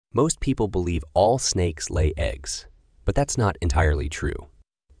Most people believe all snakes lay eggs, but that's not entirely true.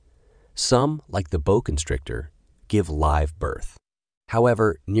 Some, like the boa constrictor, give live birth.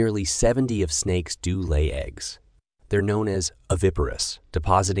 However, nearly 70 of snakes do lay eggs. They're known as oviparous,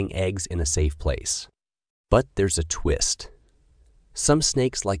 depositing eggs in a safe place. But there's a twist. Some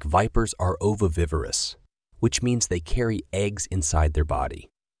snakes, like vipers, are ovoviviparous, which means they carry eggs inside their body.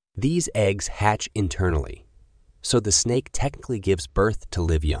 These eggs hatch internally, so the snake technically gives birth to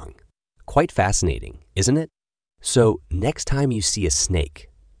live young. Quite fascinating, isn't it? So next time you see a snake,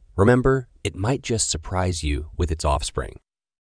 remember, it might just surprise you with its offspring.